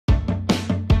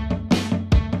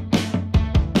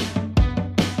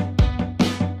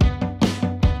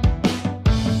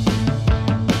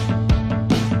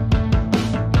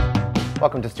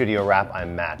Welcome to Studio Wrap.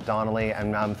 I'm Matt Donnelly,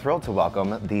 and I'm thrilled to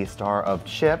welcome the star of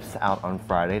Chips out on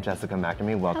Friday, Jessica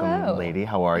McNamee. Welcome, Hello. lady.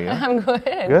 How are you? I'm good.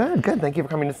 Good. Thank you for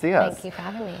coming to see us. Thank you for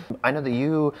having me. I know that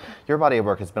your body of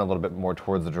work has been a little bit more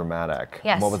towards the dramatic.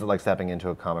 Yes. What was it like stepping into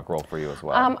a comic role for you as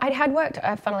well? I had worked,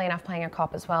 funnily enough, playing a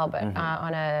cop as well, but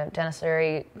on a Dennis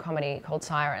Leary comedy called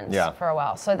Sirens for a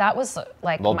while. So that was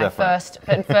like my first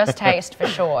taste for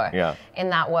sure in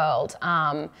that world.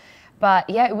 But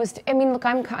yeah, it was. I mean, look,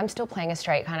 I'm still playing a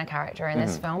straight kind of character in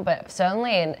this film, but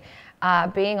certainly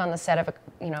being on the set of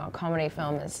a comedy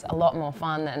film is a lot more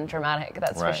fun than dramatic.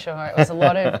 That's for sure. It was a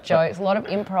lot of jokes, a lot of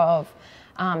improv.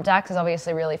 Dax is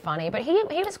obviously really funny, but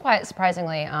he was quite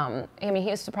surprisingly, he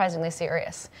was surprisingly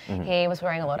serious. He was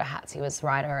wearing a lot of hats. He was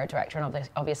writer, director, and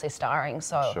obviously starring.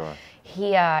 So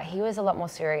he was a lot more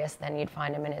serious than you'd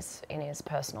find him in his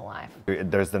personal life.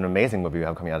 There's an amazing movie you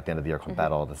have coming out at the end of the year called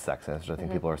Battle of the Sexes, which I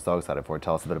think people are so excited for.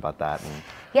 Tell us a bit about that.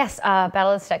 Yes,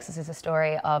 Battle of the Sexes is a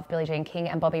story of Billie Jean King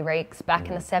and Bobby Riggs back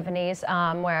in the 70s,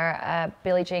 where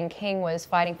Billie Jean King was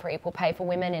fighting for equal pay for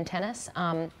women in tennis.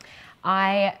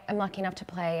 I am lucky enough to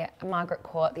play Margaret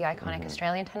Court, the iconic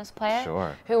Australian tennis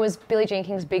player, who was Billie Jean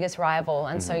King's biggest rival,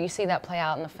 and so you see that play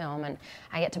out in the film, and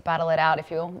I get to battle it out, if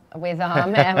you will, with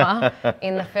Emma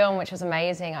in the film, which was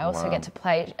amazing. I also get to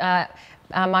play.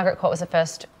 Margaret Court was the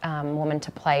first woman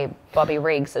to play Bobby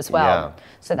Riggs as well,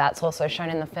 so that's also shown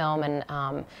in the film,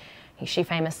 and she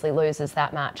famously loses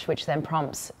that match, which then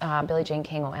prompts Billie Jean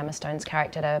King or Emma Stone's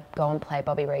character to go and play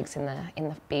Bobby Riggs in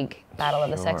the big Battle of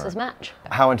the Sexes match.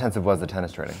 How intensive was the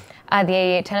tennis training?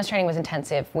 The tennis training was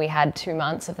intensive. We had 2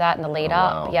 months of that in the lead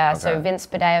up. Yeah, so Vince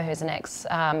Badeo, who's an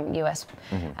ex-US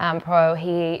pro,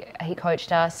 he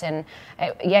coached us, and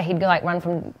he'd like run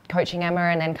from coaching Emma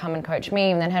and then come and coach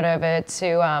me, and then head over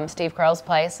to Steve Carell's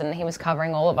place, and he was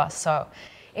covering all of us. So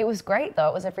it was great, though.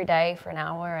 It was every day for an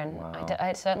hour, and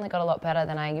I certainly got a lot better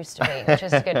than I used to be, which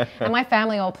is good. And my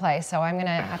family all play, so I'm going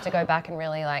to have to go back and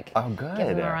really give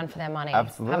them a run for their money.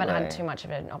 Absolutely. Haven't had too much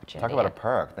of an opportunity. Talk about a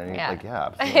perk. Then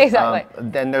absolutely. Exactly.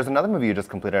 Then there's another movie you just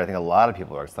completed I think a lot of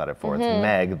people are excited for. It's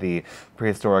Meg, the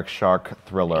prehistoric shark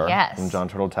thriller from John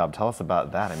Turteltaub. Tell us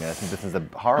about that. I mean, I think this is a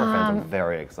horror fans are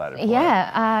very excited for.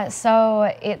 Yeah,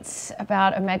 so it's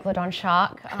about a megalodon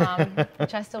shark,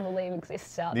 which I still believe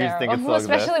exists out there. You think it still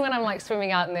exists? Especially when I'm like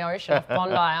swimming out in the ocean off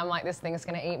Bondi, I'm like, this thing's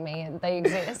going to eat me, and they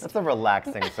exist. It's a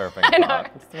relaxing surfing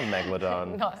spot. It's a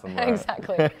megalodon somewhere.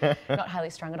 Exactly. Not highly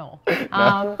strung at all.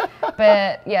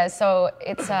 But yeah, so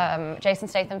it's a Jason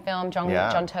Statham film. John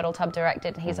Turteltaub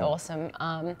directed. He's awesome.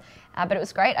 But it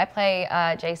was great. I play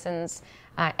Jason's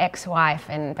ex-wife,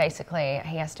 and basically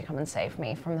he has to come and save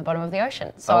me from the bottom of the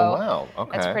ocean. So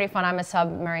it's pretty fun. I'm a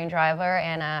submarine driver,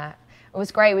 and it was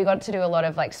great. We got to do a lot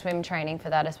of like swim training for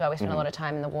that as well. We spent a lot of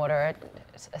time in the water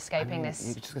escaping this.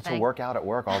 You just get to work out at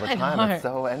work all the time. It's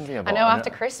so enviable. I know, after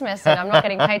Christmas, and I'm not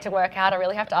getting paid to work out. I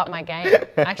really have to up my game.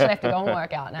 I actually have to go and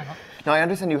work out now. Now, I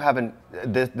understand you haven't,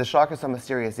 the shark is so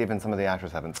mysterious, even some of the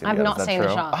actors haven't seen it yet. I've not seen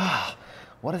the shark.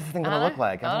 What is this thing going to look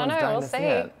like? I don't know, we'll see.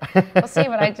 See we'll see,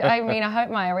 but I mean, I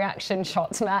hope my reaction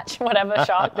shots match whatever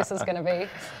shark this is going to be.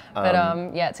 But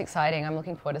yeah, it's exciting. I'm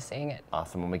looking forward to seeing it.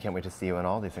 Awesome, and we can't wait to see you in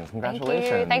all these things. Congratulations.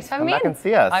 Thank you. Thanks for having me. Come back and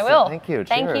see us. I will. Thank you.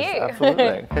 Thank Cheers. you.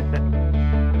 Absolutely.